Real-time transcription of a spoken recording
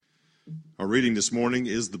Our reading this morning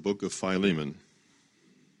is the book of Philemon.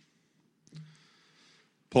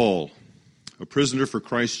 Paul, a prisoner for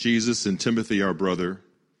Christ Jesus, and Timothy, our brother,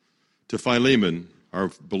 to Philemon, our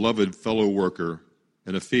beloved fellow worker,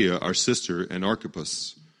 and Apphia, our sister, and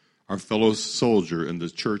Archippus, our fellow soldier in the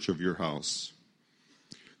church of your house.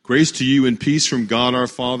 Grace to you and peace from God our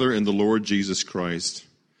Father and the Lord Jesus Christ.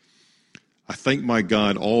 I thank my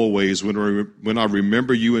God always when I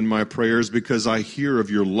remember you in my prayers, because I hear of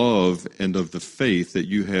your love and of the faith that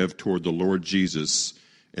you have toward the Lord Jesus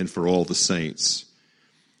and for all the saints.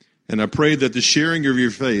 And I pray that the sharing of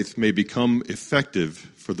your faith may become effective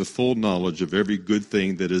for the full knowledge of every good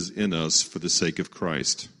thing that is in us for the sake of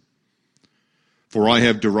Christ. For I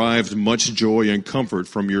have derived much joy and comfort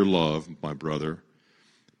from your love, my brother,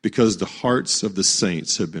 because the hearts of the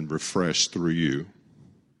saints have been refreshed through you.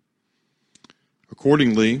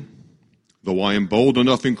 Accordingly, though I am bold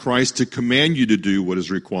enough in Christ to command you to do what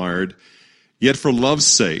is required, yet for love's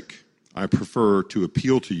sake I prefer to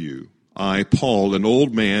appeal to you. I, Paul, an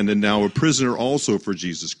old man and now a prisoner also for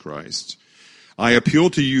Jesus Christ. I appeal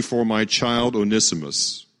to you for my child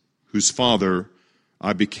Onesimus, whose father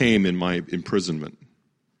I became in my imprisonment.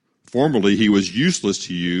 Formerly he was useless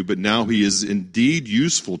to you, but now he is indeed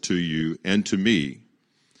useful to you and to me.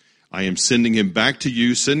 I am sending him back to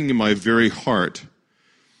you, sending him my very heart.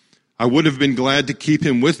 I would have been glad to keep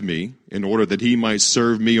him with me in order that he might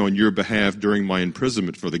serve me on your behalf during my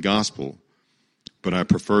imprisonment for the gospel. But I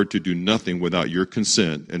preferred to do nothing without your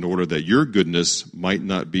consent in order that your goodness might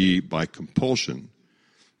not be by compulsion,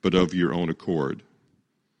 but of your own accord.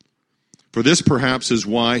 For this perhaps is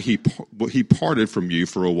why he parted from you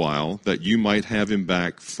for a while, that you might have him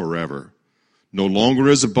back forever, no longer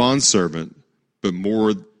as a bondservant, but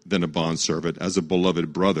more than a bondservant, as a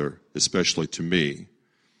beloved brother, especially to me.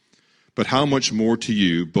 But how much more to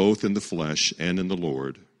you, both in the flesh and in the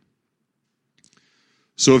Lord.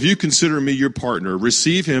 So if you consider me your partner,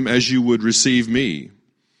 receive him as you would receive me.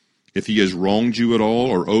 If he has wronged you at all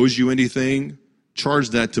or owes you anything, charge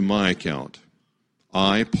that to my account.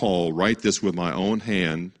 I, Paul, write this with my own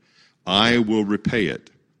hand. I will repay it,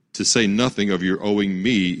 to say nothing of your owing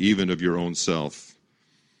me, even of your own self.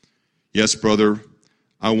 Yes, brother,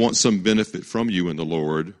 I want some benefit from you in the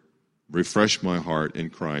Lord. Refresh my heart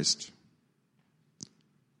in Christ.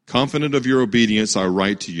 Confident of your obedience, I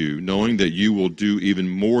write to you, knowing that you will do even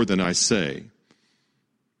more than I say.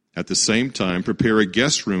 At the same time, prepare a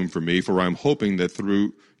guest room for me, for I am hoping that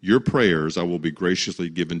through your prayers I will be graciously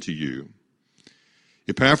given to you.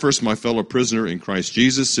 Epaphras, my fellow prisoner in Christ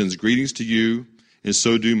Jesus, sends greetings to you, and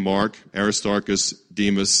so do Mark, Aristarchus,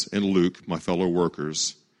 Demas, and Luke, my fellow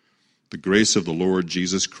workers. The grace of the Lord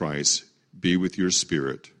Jesus Christ be with your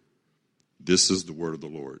spirit. This is the word of the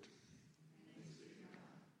Lord.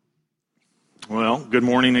 Well, good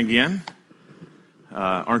morning again.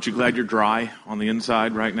 Aren't you glad you're dry on the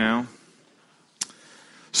inside right now?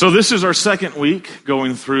 So this is our second week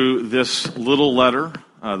going through this little letter,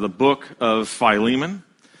 the book of Philemon.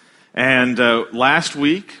 And last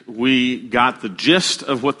week we got the gist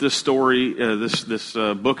of what this story, this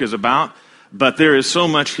book is about. But there is so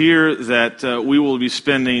much here that we will be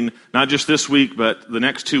spending, not just this week, but the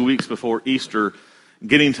next 2 weeks before Easter,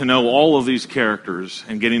 getting to know all of these characters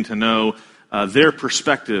and getting to know their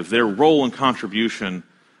perspective, their role and contribution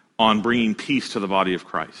on bringing peace to the body of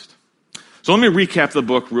Christ. So let me recap the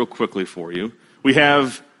book real quickly for you. We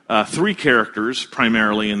have three characters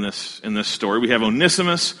primarily in this story. We have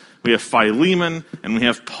Onesimus, we have Philemon, and we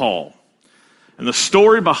have Paul. And the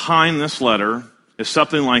story behind this letter is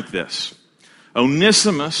something like this.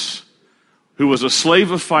 Onesimus, who was a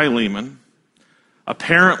slave of Philemon,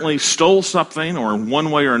 apparently stole something or in one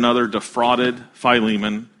way or another defrauded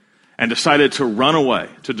Philemon and decided to run away,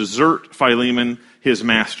 to desert Philemon, his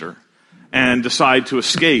master, and decide to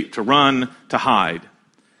escape, to run, to hide.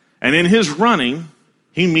 And in his running,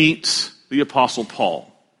 he meets the Apostle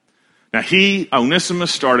Paul. Now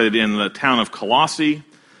Onesimus started in the town of Colossae,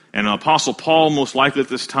 and Apostle Paul, most likely at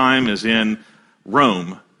this time, is in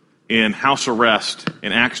Rome, in house arrest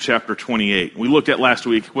in Acts chapter 28. We looked at last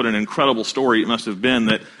week what an incredible story it must have been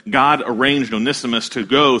that God arranged Onesimus to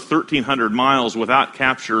go 1,300 miles without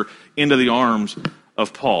capture into the arms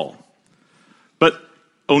of Paul. But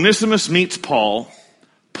Onesimus meets Paul.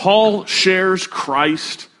 Paul shares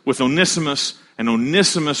Christ with Onesimus, and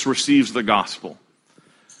Onesimus receives the gospel.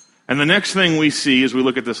 And the next thing we see as we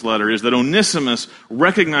look at this letter is that Onesimus,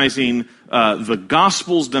 recognizing the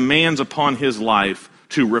gospel's demands upon his life,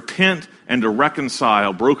 to repent and to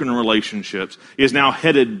reconcile broken relationships, is now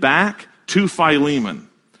headed back to Philemon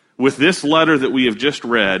with this letter that we have just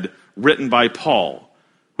read, written by Paul,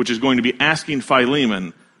 which is going to be asking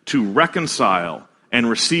Philemon to reconcile and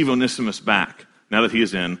receive Onesimus back now that he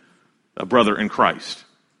is a brother in Christ.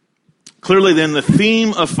 Clearly then, the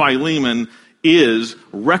theme of Philemon is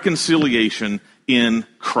reconciliation in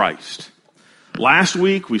Christ. Last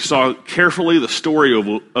week, we saw carefully the story of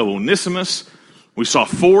Onesimus. We saw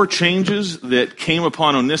 4 changes that came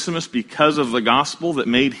upon Onesimus because of the gospel that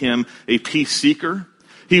made him a peace seeker.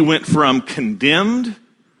 He went from condemned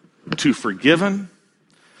to forgiven.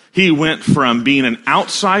 He went from being an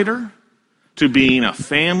outsider to being a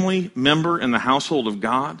family member in the household of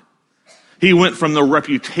God. He went from the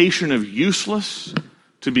reputation of useless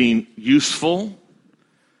to being useful.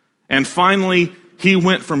 And finally, he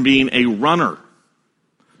went from being a runner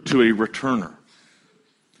to a returner.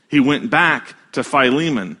 He went back to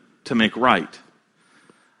Philemon to make right.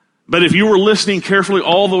 But if you were listening carefully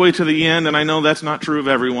all the way to the end, and I know that's not true of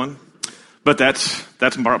everyone, but that's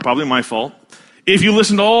probably my fault. If you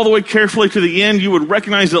listened all the way carefully to the end, you would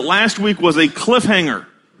recognize that last week was a cliffhanger.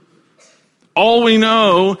 All we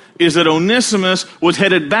know is that Onesimus was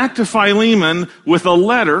headed back to Philemon with a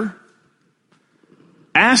letter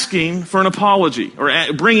asking for an apology, or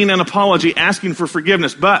bringing an apology, asking for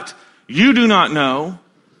forgiveness. But you do not know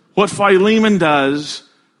what Philemon does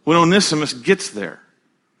when Onesimus gets there.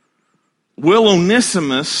 Will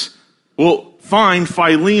Onesimus find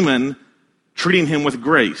Philemon treating him with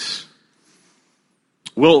grace?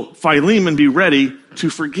 Will Philemon be ready to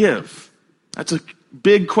forgive? That's a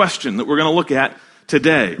big question that we're going to look at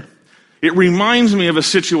today. It reminds me of a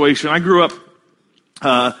situation. I grew up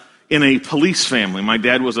in a police family. My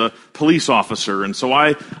dad was a police officer, and so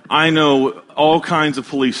I know all kinds of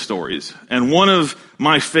police stories. And one of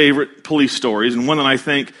my favorite police stories, and one that I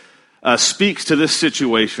think speaks to this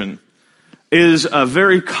situation, is a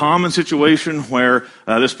very common situation where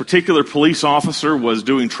this particular police officer was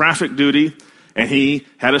doing traffic duty, and he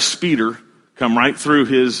had a speeder come right through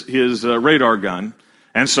his radar gun.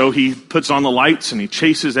 And so he puts on the lights and he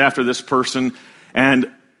chases after this person,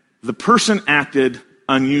 and the person acted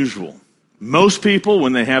unusual. Most people,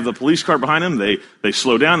 when they have the police car behind them, they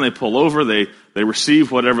slow down, they pull over, they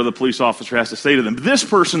receive whatever the police officer has to say to them. This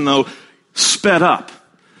person, though, sped up,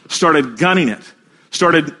 started gunning it,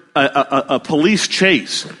 started a police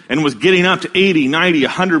chase, and was getting up to 80, 90,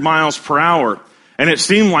 100 miles per hour. And it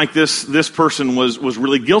seemed like this person was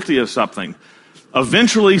really guilty of something.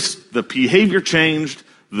 Eventually, the behavior changed.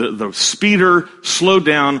 The speeder slowed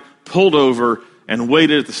down, pulled over, and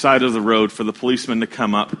waited at the side of the road for the policeman to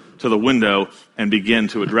come up to the window and begin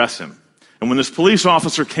to address him. And when this police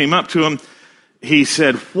officer came up to him, he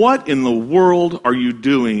said, "What in the world are you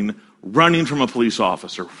doing running from a police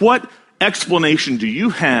officer? What explanation do you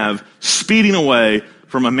have speeding away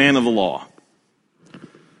from a man of the law?"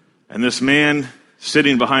 And this man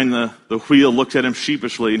sitting behind the wheel looks at him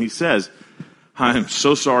sheepishly, and he says, "I am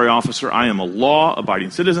so sorry, officer. I am a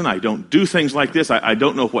law-abiding citizen. I don't do things like this. I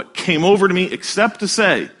don't know what came over to me except to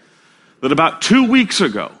say that about 2 weeks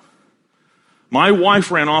ago, my wife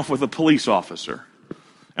ran off with a police officer.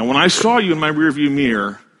 And when I saw you in my rearview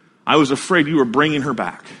mirror, I was afraid you were bringing her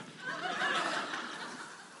back."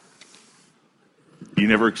 You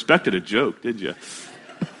never expected a joke, did you?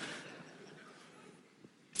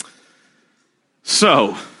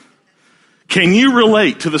 So, can you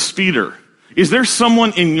relate to the speeder? Is there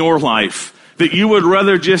someone in your life that you would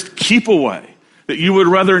rather just keep away, that you would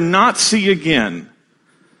rather not see again?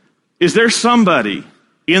 Is there somebody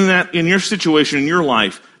in your situation, in your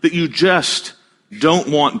life, that you just don't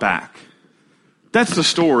want back? That's the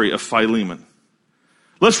story of Philemon.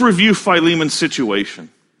 Let's review Philemon's situation.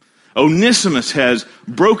 Onesimus has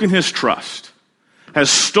broken his trust, has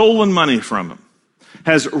stolen money from him,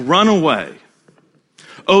 has run away.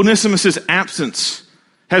 Onesimus' absence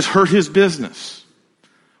has hurt his business.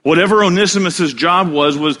 Whatever Onesimus' job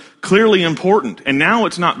was clearly important, and now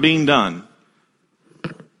it's not being done.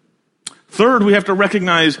 Third, we have to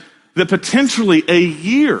recognize that potentially a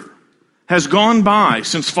year has gone by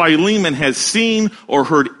since Philemon has seen or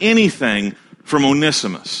heard anything from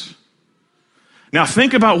Onesimus. Now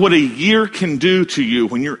think about what a year can do to you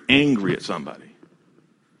when you're angry at somebody.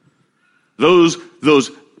 Those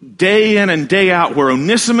day in and day out where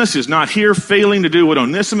Onesimus is not here, failing to do what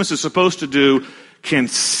Onesimus is supposed to do, can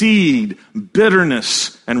seed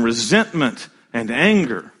bitterness and resentment and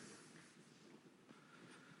anger.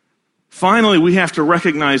 Finally, we have to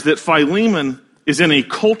recognize that Philemon is in a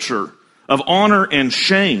culture of honor and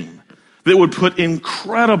shame that would put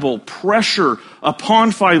incredible pressure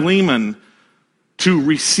upon Philemon to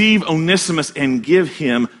receive Onesimus and give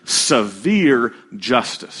him severe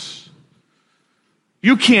justice.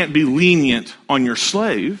 You can't be lenient on your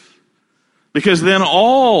slave, because then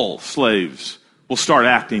all slaves will start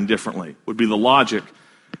acting differently, would be the logic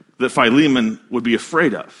that Philemon would be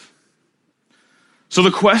afraid of. So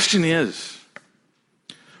the question is,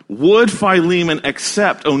 would Philemon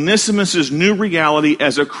accept Onesimus' new reality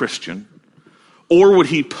as a Christian, or would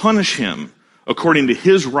he punish him according to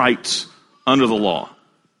his rights under the law?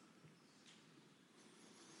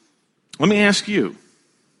 Let me ask you,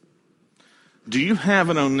 do you have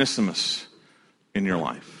an Onesimus in your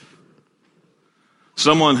life?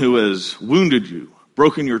 Someone who has wounded you,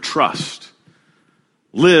 broken your trust,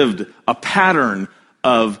 lived a pattern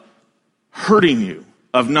of hurting you,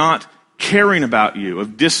 of not caring about you,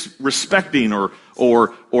 of disrespecting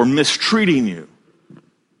or mistreating you.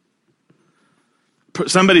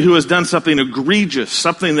 Somebody who has done something egregious,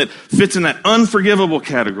 something that fits in that unforgivable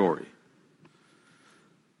category.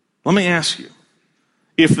 Let me ask you,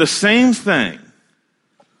 if the same thing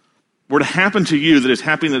were to happen to you that is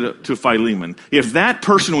happening to Philemon, if that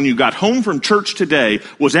person, when you got home from church today,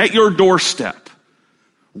 was at your doorstep,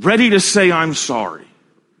 ready to say, I'm sorry,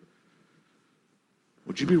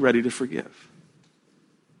 would you be ready to forgive?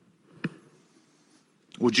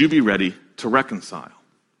 Would you be ready to reconcile?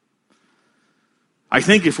 I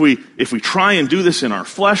think if we try and do this in our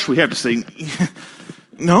flesh, we have to say,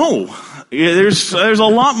 no. There's a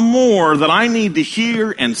lot more that I need to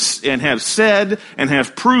hear and have said and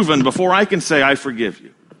have proven before I can say I forgive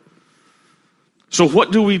you. So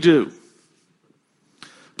what do?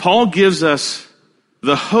 Paul gives us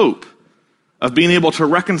the hope of being able to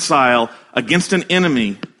reconcile against an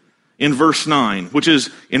enemy in verse 9, which is,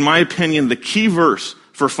 in my opinion, the key verse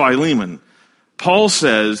for Philemon. Paul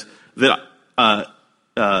says that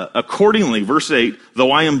accordingly, verse 8,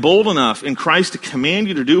 though I am bold enough in Christ to command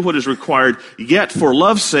you to do what is required, yet for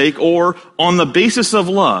love's sake, or on the basis of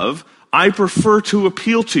love, I prefer to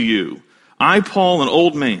appeal to you. I, Paul, an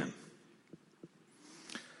old man.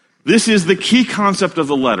 This is the key concept of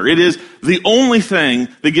the letter. It is the only thing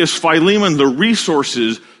that gives Philemon the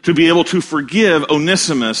resources to be able to forgive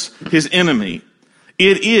Onesimus, his enemy.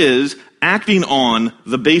 It is acting on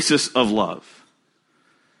the basis of love.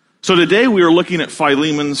 So today we are looking at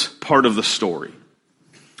Philemon's part of the story.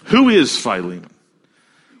 Who is Philemon?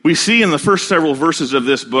 We see in the first several verses of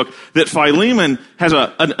this book that Philemon has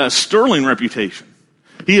a sterling reputation.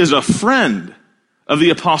 He is a friend of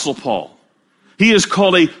the Apostle Paul. He is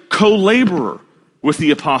called a co-laborer with the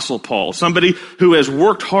Apostle Paul, somebody who has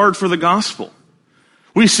worked hard for the gospel.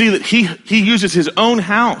 We see that he uses his own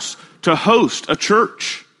house to host a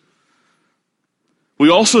church. We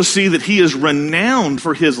also see that he is renowned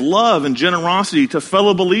for his love and generosity to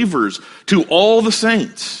fellow believers, to all the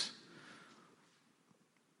saints.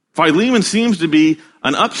 Philemon seems to be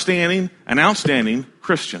an outstanding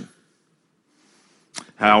Christian.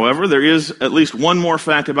 However, there is at least one more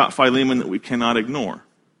fact about Philemon that we cannot ignore.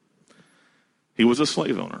 He was a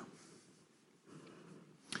slave owner.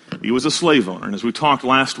 He was a slave owner. And as we talked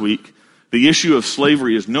last week, the issue of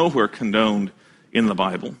slavery is nowhere condoned in the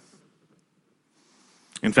Bible.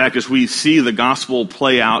 In fact, as we see the gospel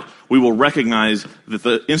play out, we will recognize that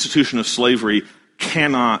the institution of slavery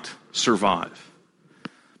cannot survive.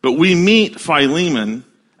 But we meet Philemon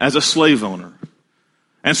as a slave owner.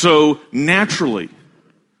 And so naturally,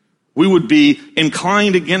 we would be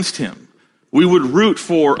inclined against him. We would root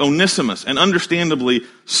for Onesimus, and understandably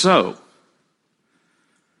so.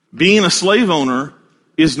 Being a slave owner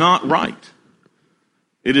is not right.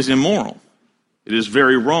 It is immoral. It is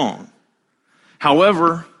very wrong.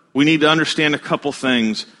 However, we need to understand a couple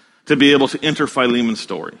things to be able to enter Philemon's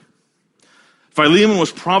story. Philemon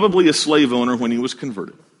was probably a slave owner when he was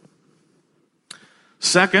converted.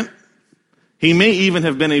 Second, he may even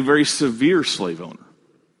have been a very severe slave owner.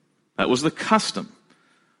 That was the custom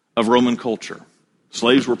of Roman culture.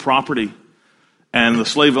 Slaves were property, and the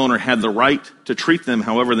slave owner had the right to treat them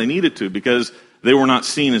however they needed to because they were not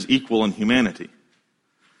seen as equal in humanity.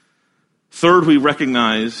 Third, we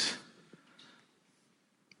recognize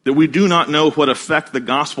that we do not know what effect the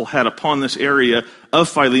gospel had upon this area of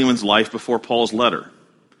Philemon's life before Paul's letter.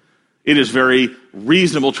 It is very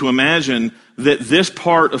reasonable to imagine that this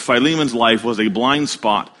part of Philemon's life was a blind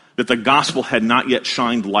spot that the gospel had not yet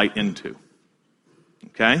shined light into.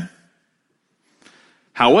 Okay?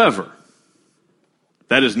 However,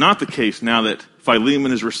 that is not the case now that Philemon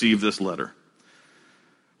has received this letter.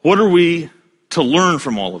 What are we to learn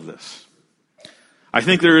from all of this? I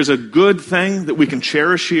think there is a good thing that we can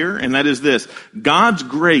cherish here, and that is this. God's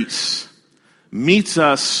grace meets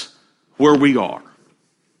us where we are.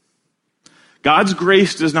 God's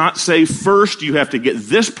grace does not say first you have to get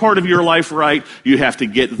this part of your life right, you have to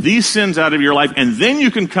get these sins out of your life, and then you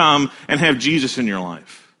can come and have Jesus in your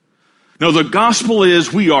life. No, the gospel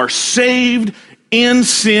is we are saved in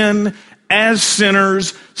sin, as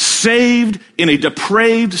sinners, saved in a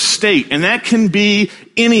depraved state. And that can be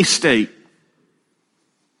any state.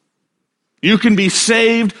 You can be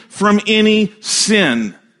saved from any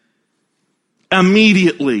sin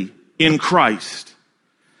immediately in Christ.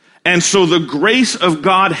 And so the grace of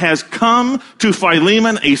God has come to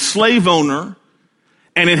Philemon, a slave owner,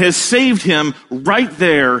 and it has saved him right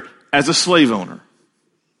there as a slave owner.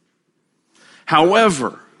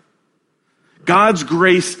 However, God's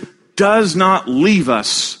grace does not leave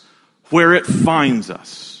us where it finds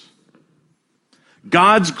us.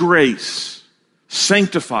 God's grace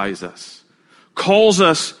sanctifies us, calls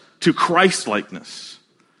us to Christ-likeness.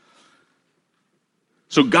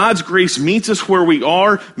 So God's grace meets us where we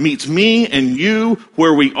are, meets me and you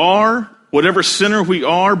where we are, whatever sinner we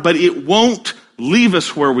are, but it won't leave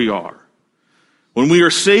us where we are. When we are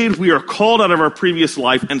saved, we are called out of our previous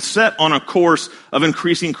life and set on a course of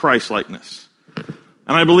increasing Christ-likeness.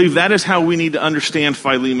 And I believe that is how we need to understand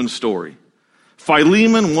Philemon's story.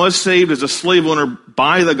 Philemon was saved as a slave owner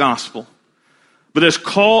by the gospel. But as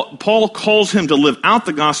Paul calls him to live out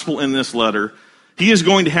the gospel in this letter, he is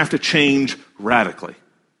going to have to change radically.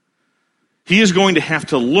 He is going to have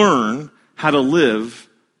to learn how to live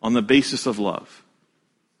on the basis of love.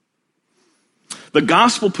 The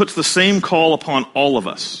gospel puts the same call upon all of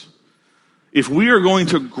us. If we are going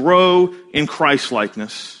to grow in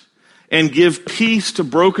Christ-likeness and give peace to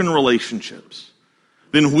broken relationships,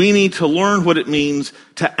 then we need to learn what it means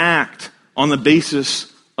to act on the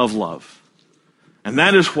basis of love. And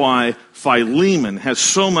that is why Philemon has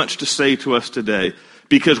so much to say to us today,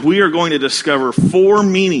 because we are going to discover 4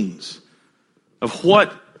 meanings of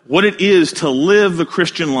what it is to live the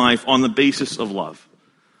Christian life on the basis of love.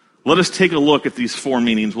 Let us take a look at these 4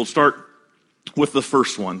 meanings. We'll start with the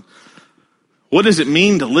first one. What does it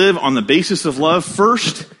mean to live on the basis of love?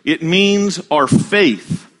 First, it means our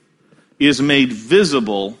faith is made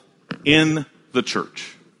visible in the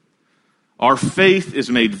church. Our faith is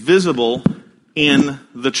made visible in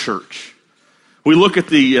the church. We look at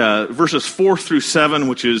the verses 4 through 7,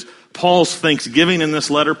 which is Paul's thanksgiving in this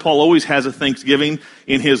letter. Paul always has a thanksgiving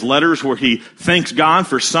in his letters where he thanks God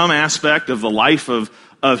for some aspect of the life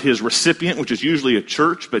of his recipient, which is usually a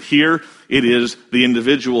church, but here it is the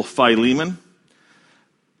individual Philemon.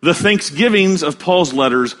 The thanksgivings of Paul's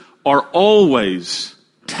letters are always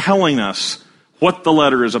telling us what the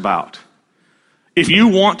letter is about. If you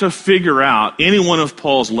want to figure out any one of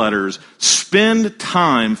Paul's letters, spend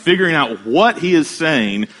time figuring out what he is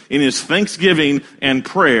saying in his thanksgiving and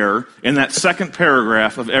prayer in that second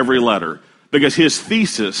paragraph of every letter, because his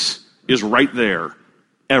thesis is right there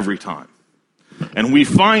every time. And we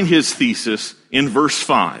find his thesis in verse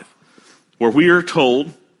 5, where we are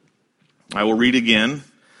told, I will read again,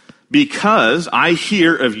 because I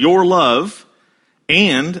hear of your love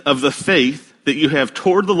and of the faith that you have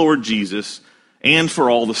toward the Lord Jesus and for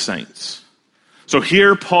all the saints. So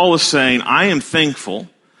here Paul is saying, I am thankful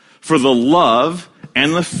for the love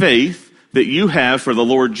and the faith that you have for the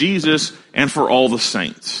Lord Jesus and for all the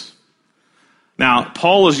saints. Now,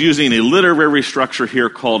 Paul is using a literary structure here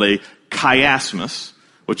called a chiasmus,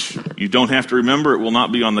 which you don't have to remember. It will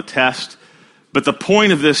not be on the test. But the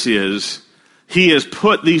point of this is he has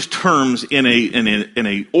put these terms in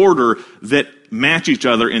a order that match each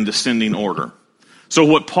other in descending order. So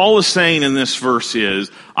what Paul is saying in this verse is,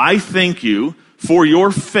 I thank you for your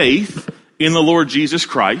faith in the Lord Jesus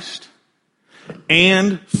Christ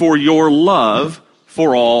and for your love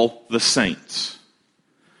for all the saints.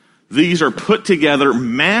 These are put together,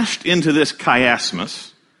 mashed into this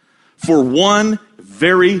chiasmus, for one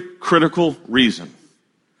very critical reason.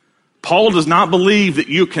 Paul does not believe that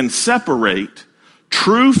you can separate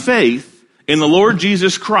true faith in the Lord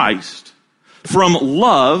Jesus Christ from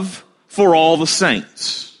love for all the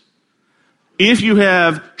saints. If you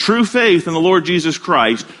have true faith in the Lord Jesus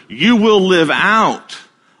Christ, you will live out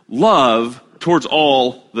love towards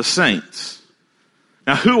all the saints.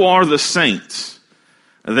 Now, who are the saints?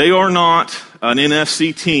 They are not an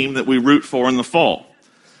NFC team that we root for in the fall.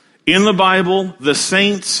 In the Bible, the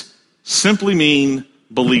saints simply mean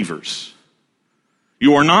believers.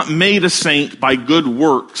 You are not made a saint by good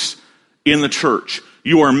works in the church.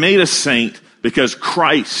 You are made a saint because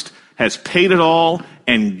Christ has paid it all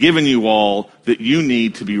and given you all that you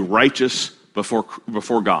need to be righteous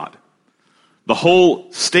before God. The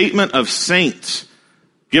whole statement of saints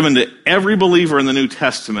given to every believer in the New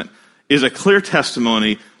Testament is a clear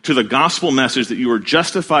testimony to the gospel message that you are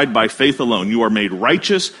justified by faith alone. You are made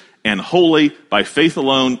righteous and holy by faith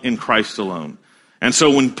alone in Christ alone. And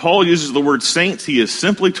so when Paul uses the word saints, he is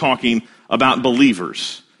simply talking about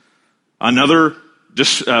believers. Another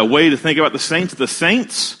just way to think about the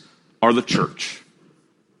saints are the church.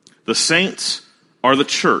 The saints are the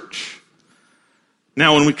church.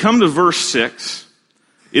 Now, when we come to verse 6,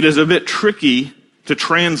 it is a bit tricky to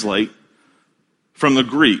translate from the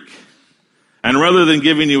Greek. And rather than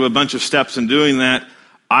giving you a bunch of steps in doing that,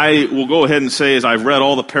 I will go ahead and say, as I've read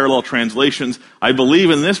all the parallel translations, I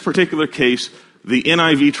believe in this particular case, the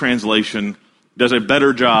NIV translation does a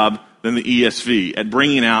better job than the ESV at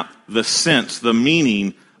bringing out the sense, the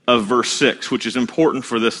meaning of verse 6, which is important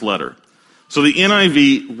for this letter. So the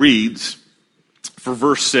NIV reads for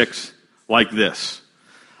verse 6 like this: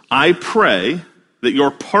 I pray that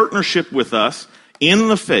your partnership with us in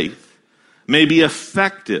the faith may be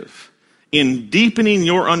effective in deepening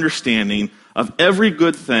your understanding of every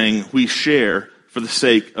good thing we share for the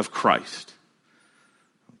sake of Christ.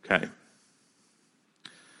 Okay.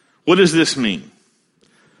 What does this mean?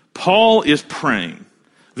 Paul is praying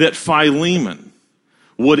that Philemon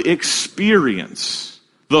would experience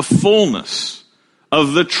the fullness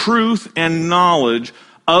of the truth and knowledge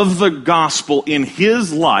of the gospel in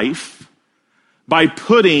his life by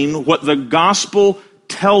putting what the gospel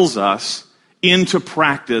tells us into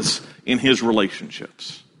practice in his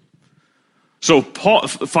relationships. So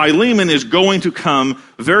Philemon is going to come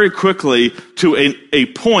very quickly to a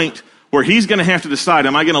point where he's going to have to decide,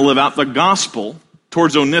 am I going to live out the gospel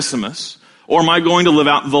towards Onesimus, or am I going to live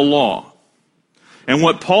out the law? And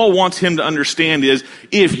what Paul wants him to understand is,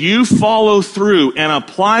 if you follow through and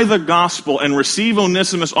apply the gospel and receive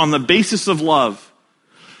Onesimus on the basis of love,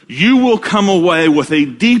 you will come away with a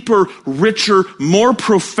deeper, richer, more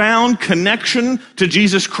profound connection to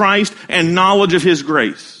Jesus Christ and knowledge of his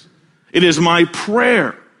grace. It is my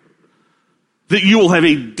prayer that you will have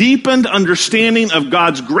a deepened understanding of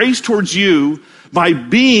God's grace towards you by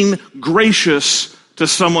being gracious to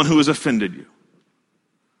someone who has offended you.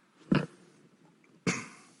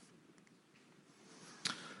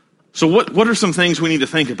 So what are some things we need to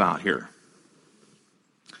think about here?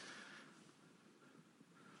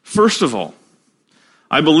 First of all,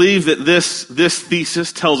 I believe that this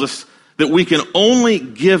thesis tells us that we can only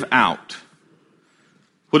give out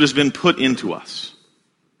what has been put into us.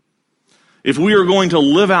 If we are going to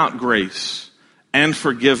live out grace and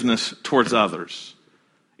forgiveness towards others,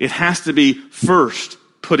 it has to be first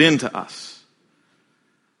put into us.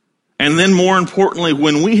 And then more importantly,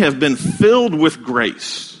 when we have been filled with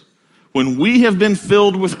grace,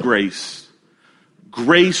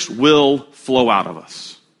 grace will flow out of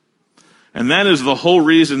us. And that is the whole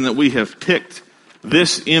reason that we have picked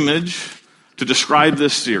this image to describe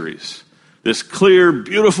this series. This clear,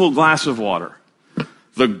 beautiful glass of water.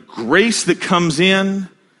 The grace that comes in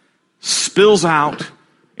spills out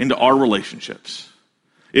into our relationships.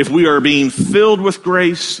 If we are being filled with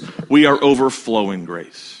grace, we are overflowing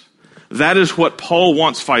grace. That is what Paul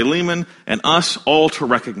wants Philemon and us all to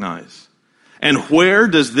recognize. And where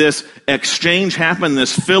does this exchange happen,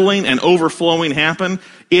 this filling and overflowing happen?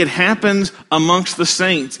 It happens amongst the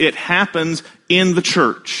saints. It happens in the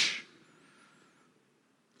church.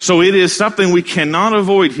 So it is something we cannot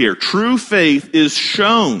avoid here. True faith is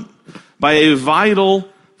shown by a vital,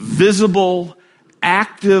 visible,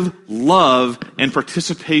 active love and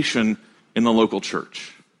participation in the local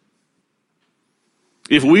church.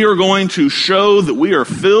 If we are going to show that we are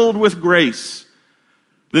filled with grace,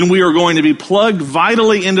 then we are going to be plugged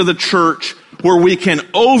vitally into the church where we can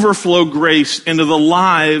overflow grace into the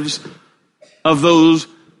lives of those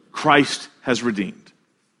Christ has redeemed.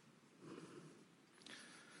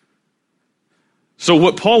 So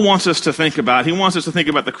what Paul wants us to think about, he wants us to think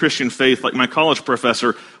about the Christian faith like my college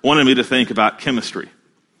professor wanted me to think about chemistry.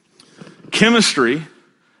 Chemistry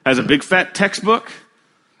has a big fat textbook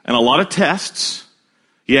and a lot of tests.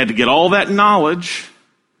 You had to get all that knowledge.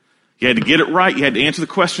 You had to get it right. You had to answer the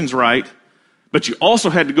questions right. But you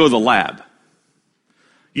also had to go to the lab.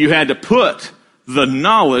 You had to put the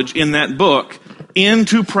knowledge in that book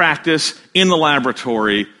into practice in the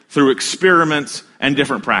laboratory through experiments and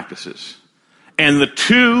different practices. And the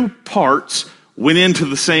two parts went into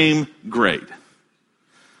the same grade.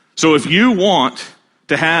 So if you want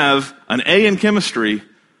to have an A in chemistry,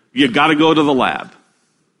 you've got to go to the lab.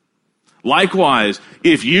 Likewise,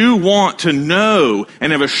 if you want to know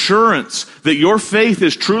and have assurance that your faith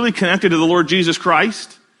is truly connected to the Lord Jesus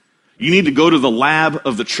Christ, you need to go to the lab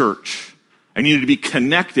of the church. And you need to be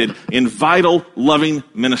connected in vital, loving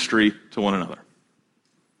ministry to one another.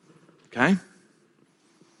 Okay?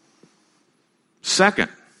 Second,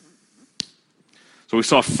 so we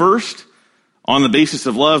saw first, on the basis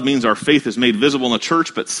of love means our faith is made visible in the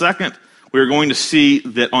church. But second, we are going to see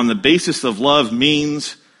that on the basis of love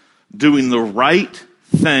means doing the right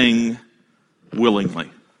thing willingly.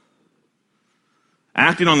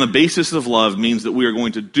 Acting on the basis of love means that we are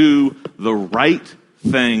going to do the right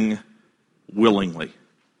thing willingly.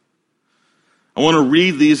 I want to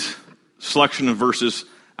read these selection of verses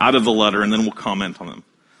out of the letter, and then we'll comment on them.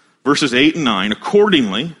 Verses 8 and 9,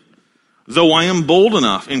 accordingly, though I am bold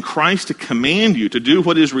enough in Christ to command you to do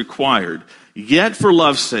what is required, yet for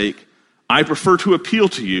love's sake, I prefer to appeal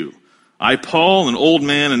to you. I, Paul, an old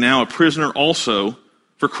man and now a prisoner also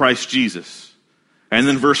for Christ Jesus. And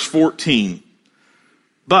then verse 14,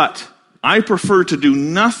 but I prefer to do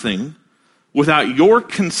nothing without your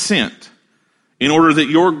consent, in order that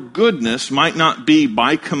your goodness might not be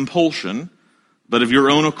by compulsion, but of your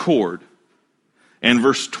own accord. And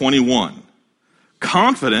verse 21,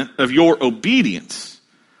 confident of your obedience,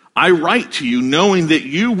 I write to you knowing that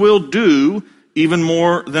you will do even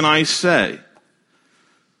more than I say.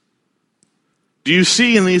 Do you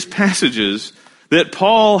see in these passages that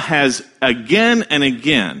Paul has again and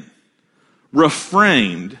again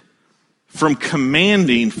refrained from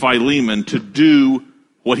commanding Philemon to do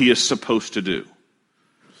what he is supposed to do?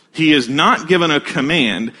 He is not given a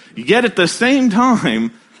command, yet at the same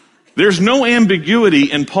time, there's no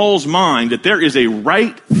ambiguity in Paul's mind that there is a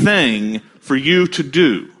right thing for you to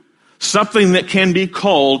do. Something that can be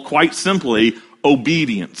called, quite simply,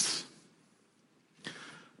 obedience.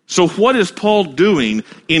 So what is Paul doing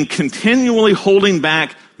in continually holding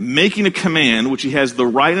back, making a command, which he has the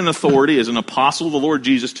right and authority as an apostle of the Lord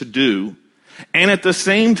Jesus to do, and at the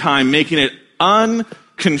same time making it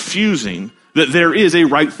unconfusing that there is a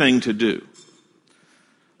right thing to do?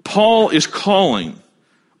 Paul is calling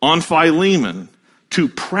on Philemon to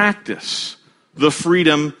practice the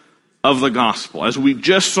freedom of the gospel. As we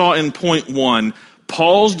just saw in point 1,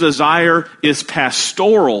 Paul's desire is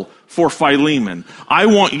pastoral for Philemon. I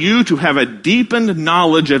want you to have a deepened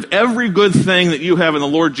knowledge of every good thing that you have in the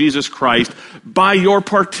Lord Jesus Christ by your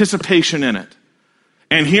participation in it.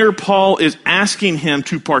 And here Paul is asking him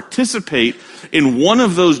to participate in one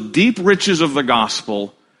of those deep riches of the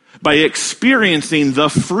gospel by experiencing the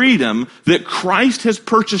freedom that Christ has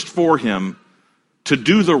purchased for him to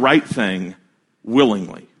do the right thing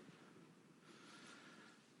willingly.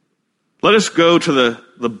 Let us go to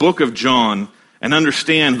the book of John and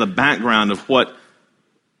understand the background of what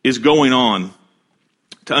is going on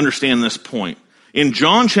to understand this point. In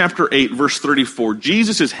John chapter 8, verse 34,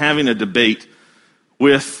 Jesus is having a debate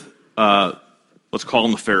with, let's call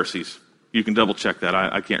them the Pharisees. You can double check that.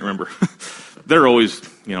 I can't remember. They're always,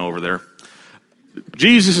 over there.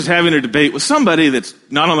 Jesus is having a debate with somebody that's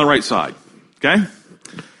not on the right side. Okay?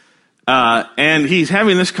 And he's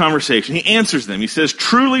having this conversation. He answers them. He says,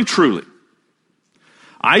 truly, truly,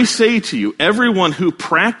 I say to you, everyone who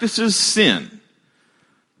practices sin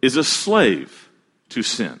is a slave to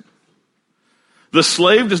sin. The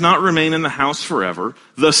slave does not remain in the house forever.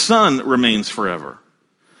 The son remains forever.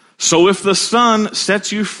 So if the Son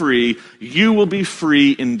sets you free, you will be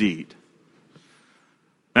free indeed.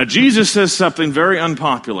 Now Jesus says something very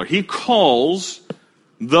unpopular. He calls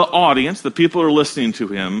the audience, the people who are listening to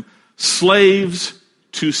him, slaves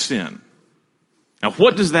to sin. Now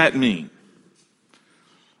what does that mean?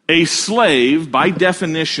 A slave, by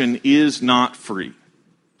definition, is not free.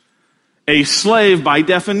 A slave, by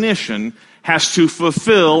definition, has to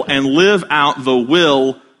fulfill and live out the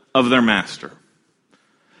will of their master.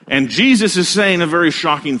 And Jesus is saying a very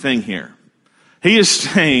shocking thing here. He is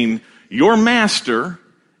saying, your master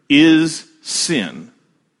is sin.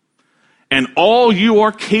 And all you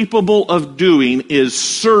are capable of doing is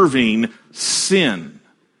serving sin.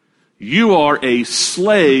 You are a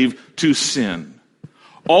slave to sin.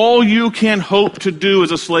 All you can hope to do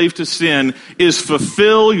as a slave to sin is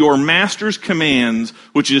fulfill your master's commands,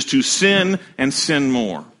 which is to sin and sin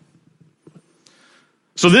more.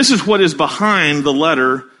 So this is what is behind the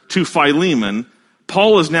letter to Philemon.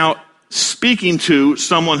 Paul is now speaking to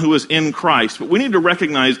someone who is in Christ. But we need to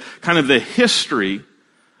recognize kind of the history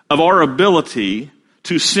of our ability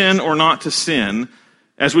to sin or not to sin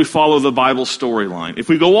as we follow the Bible storyline. If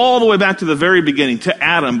we go all the way back to the very beginning, to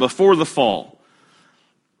Adam before the fall,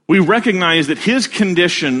 we recognize that his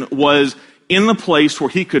condition was in the place where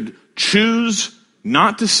he could choose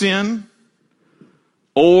not to sin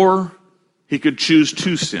or he could choose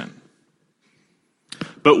to sin.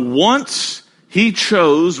 But once he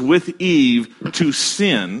chose with Eve to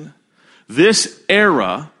sin, this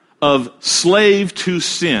era of slave to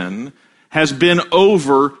sin has been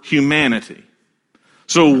over humanity.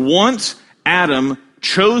 So once Adam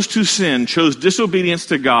chose to sin, chose disobedience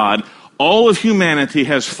to God, all of humanity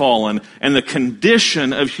has fallen, and the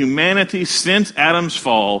condition of humanity since Adam's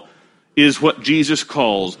fall is what Jesus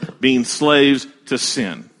calls being slaves to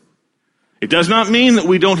sin. It does not mean that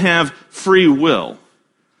we don't have free will,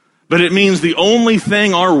 but it means the only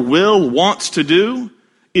thing our will wants to do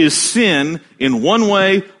is sin in one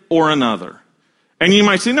way or another. And you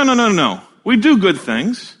might say, no. We do good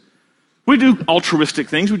things. We do altruistic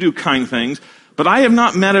things. We do kind things. But I have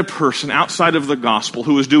not met a person outside of the gospel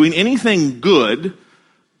who is doing anything good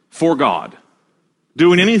for God,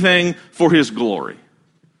 doing anything for his glory.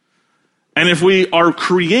 And if we are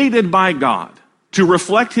created by God to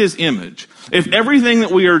reflect his image, if everything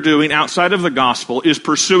that we are doing outside of the gospel is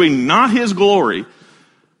pursuing not his glory,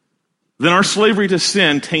 then our slavery to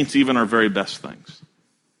sin taints even our very best things.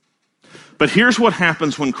 But here's what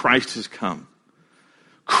happens when Christ has come.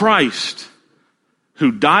 Christ,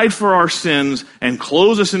 who died for our sins and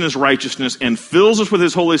clothes us in his righteousness and fills us with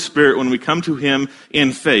his Holy Spirit when we come to him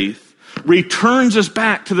in faith, returns us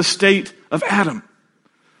back to the state of Adam.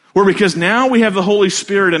 Where because now we have the Holy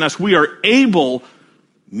Spirit in us, we are able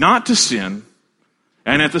not to sin,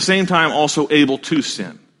 and at the same time also able to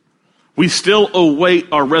sin. We still await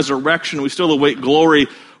our resurrection. We still await glory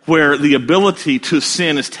where the ability to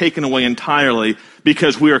sin is taken away entirely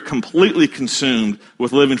because we are completely consumed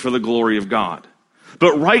with living for the glory of God.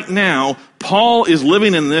 But right now, Paul is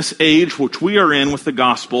living in this age which we are in with the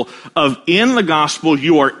gospel of in the gospel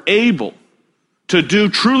you are able to do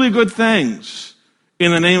truly good things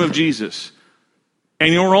in the name of Jesus.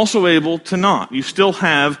 And you're also able to not. You still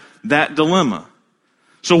have that dilemma.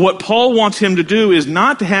 So what Paul wants him to do is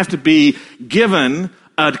not to have to be given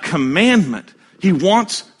a commandment. He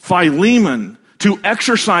wants Philemon to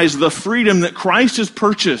exercise the freedom that Christ has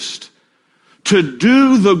purchased to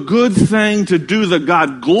do the good thing, to do the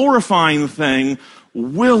God-glorifying thing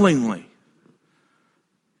willingly.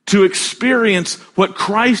 To experience what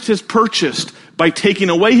Christ has purchased by taking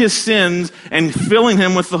away his sins and filling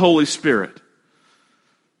him with the Holy Spirit.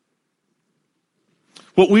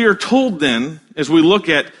 What we are told then, as we look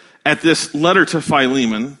at this letter to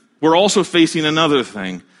Philemon, we're also facing another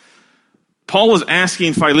thing. Paul is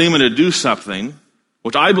asking Philemon to do something,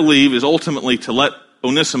 which I believe is ultimately to let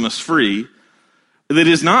Onesimus free, that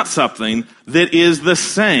is not something that is the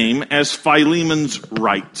same as Philemon's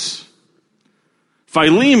rights.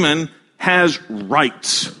 Philemon has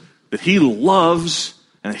rights that he loves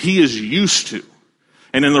and he is used to.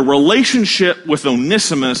 And in the relationship with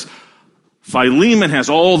Onesimus, Philemon has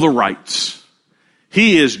all the rights.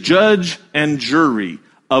 He is judge and jury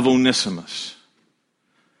of Onesimus.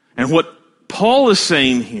 And what Paul is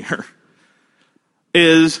saying here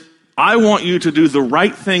is, I want you to do the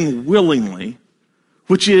right thing willingly,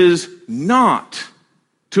 which is not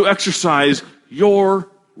to exercise your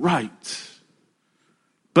rights,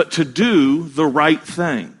 but to do the right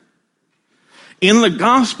thing. In the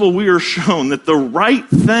gospel, we are shown that the right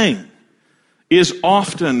thing is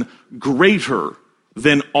often greater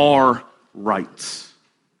than our rights.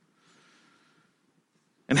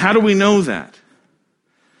 And how do we know that?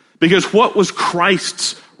 Because what was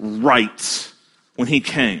Christ's rights when he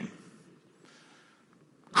came?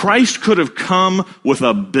 Christ could have come with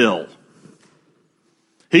a bill.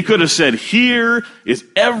 He could have said, here is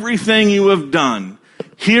everything you have done.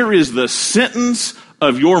 Here is the sentence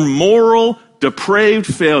of your moral, depraved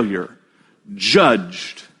failure,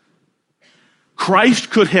 judged.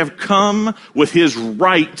 Christ could have come with his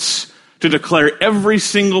rights to declare every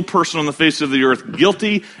single person on the face of the earth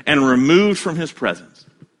guilty and removed from his presence.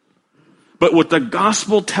 But what the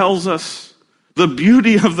gospel tells us, the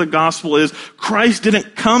beauty of the gospel is Christ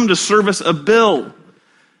didn't come to serve us a bill.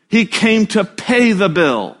 He came to pay the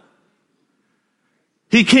bill.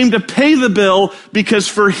 He came to pay the bill because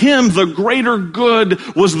for him the greater good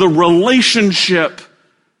was the relationship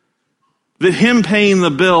that him paying the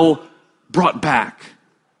bill brought back,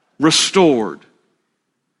 restored.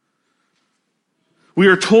 We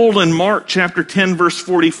are told in Mark chapter 10, verse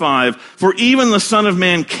 45, for even the Son of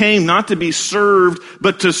Man came not to be served,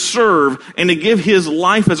 but to serve and to give his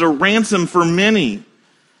life as a ransom for many.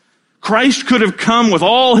 Christ could have come with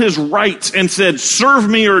all his rights and said, serve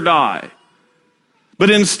me or die. But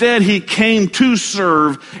instead he came to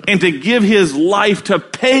serve and to give his life to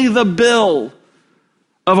pay the bill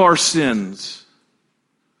of our sins,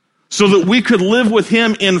 so that we could live with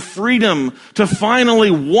him in freedom to finally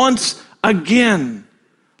once again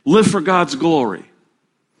live for God's glory.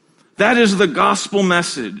 That is the gospel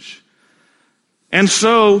message. And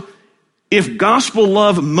so, if gospel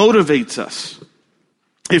love motivates us,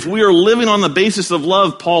 if we are living on the basis of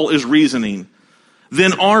love, Paul is reasoning,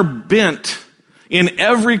 then our bent in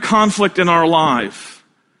every conflict in our life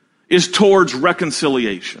is towards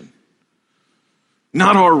reconciliation.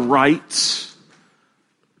 Not our rights,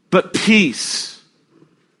 but peace.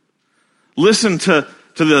 Listen to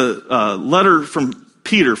letter from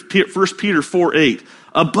Peter, 1 Peter 4:8.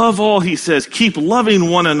 Above all, he says, keep loving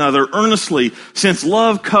one another earnestly, since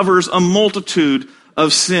love covers a multitude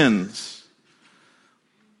of sins.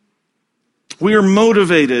 We are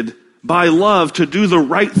motivated by love to do the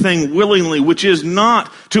right thing willingly, which is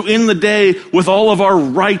not to end the day with all of our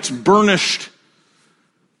rights burnished,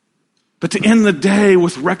 but to end the day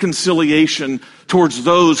with reconciliation towards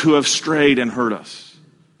those who have strayed and hurt us.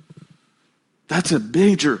 That's a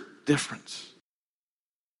major difference.